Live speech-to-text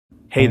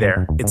Hey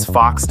there, it's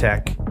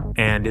Foxtecc,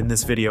 and in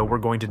this video we're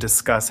going to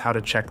discuss how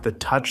to check the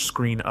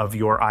touchscreen of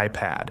your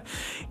iPad.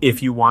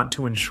 If you want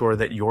to ensure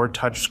that your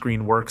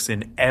touchscreen works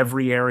in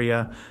every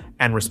area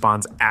and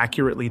responds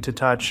accurately to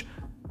touch,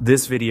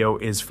 this video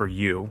is for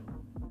you.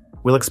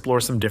 We'll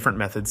explore some different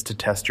methods to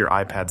test your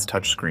iPad's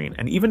touchscreen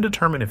and even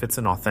determine if it's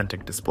an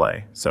authentic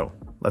display. So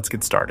let's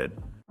get started.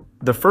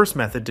 The first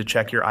method to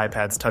check your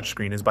iPad's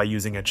touchscreen is by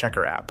using a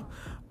checker app.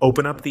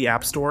 Open up the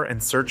App Store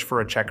and search for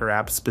a checker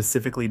app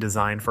specifically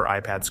designed for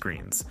iPad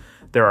screens.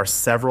 There are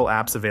several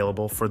apps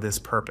available for this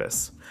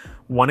purpose.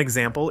 One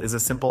example is a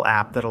simple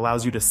app that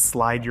allows you to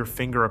slide your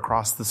finger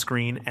across the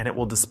screen and it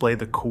will display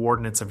the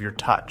coordinates of your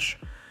touch.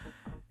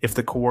 If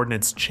the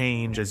coordinates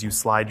change as you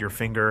slide your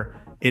finger,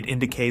 it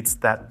indicates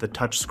that the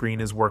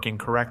touchscreen is working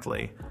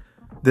correctly.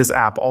 This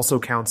app also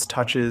counts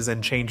touches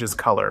and changes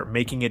color,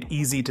 making it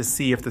easy to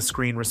see if the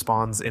screen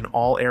responds in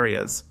all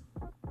areas.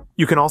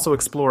 You can also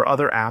explore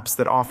other apps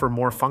that offer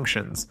more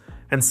functions,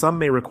 and some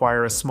may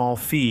require a small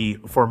fee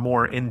for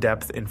more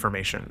in-depth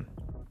information.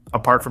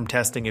 Apart from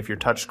testing if your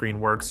touchscreen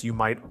works, you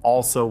might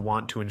also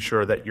want to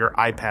ensure that your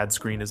iPad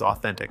screen is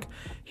authentic.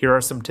 Here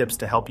are some tips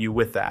to help you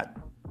with that.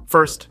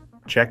 First,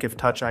 check if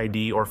Touch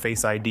ID or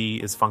Face ID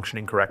is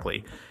functioning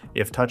correctly.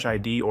 If Touch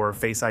ID or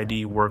Face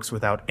ID works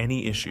without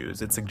any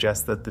issues, it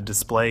suggests that the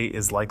display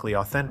is likely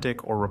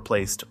authentic or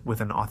replaced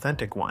with an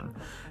authentic one.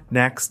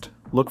 Next,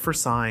 look for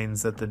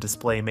signs that the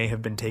display may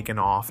have been taken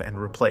off and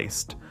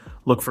replaced.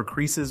 Look for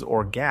creases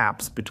or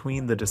gaps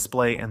between the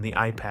display and the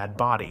iPad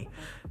body.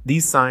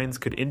 These signs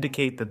could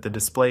indicate that the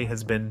display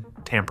has been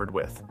tampered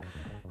with.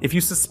 If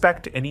you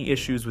suspect any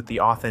issues with the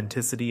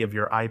authenticity of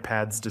your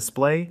iPad's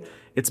display,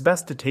 it's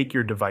best to take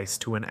your device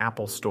to an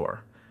Apple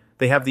store.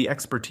 They have the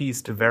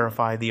expertise to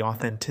verify the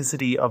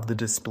authenticity of the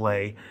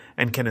display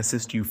and can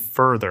assist you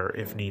further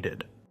if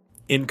needed.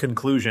 In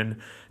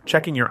conclusion,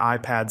 checking your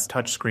iPad's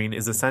touchscreen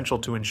is essential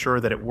to ensure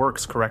that it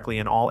works correctly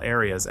in all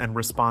areas and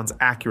responds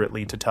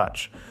accurately to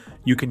touch.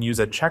 You can use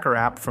a checker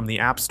app from the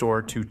App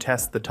Store to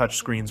test the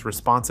touchscreen's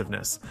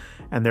responsiveness,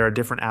 and there are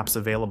different apps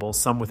available,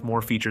 some with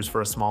more features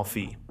for a small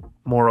fee.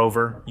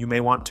 Moreover, you may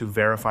want to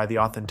verify the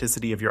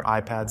authenticity of your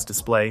iPad's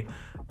display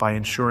by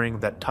ensuring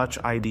that Touch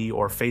ID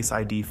or Face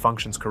ID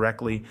functions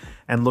correctly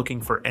and looking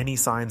for any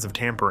signs of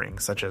tampering,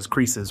 such as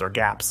creases or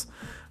gaps.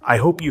 I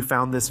hope you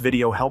found this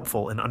video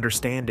helpful in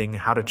understanding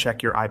how to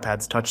check your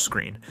iPad's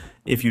touchscreen.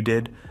 If you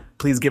did,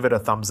 please give it a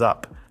thumbs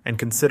up and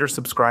consider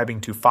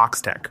subscribing to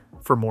Foxtecc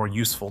for more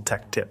useful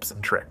tech tips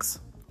and tricks.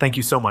 Thank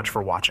you so much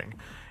for watching.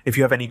 If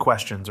you have any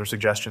questions or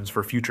suggestions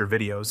for future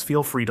videos,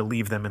 feel free to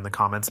leave them in the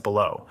comments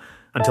below.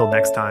 Until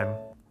next time,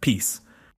 peace.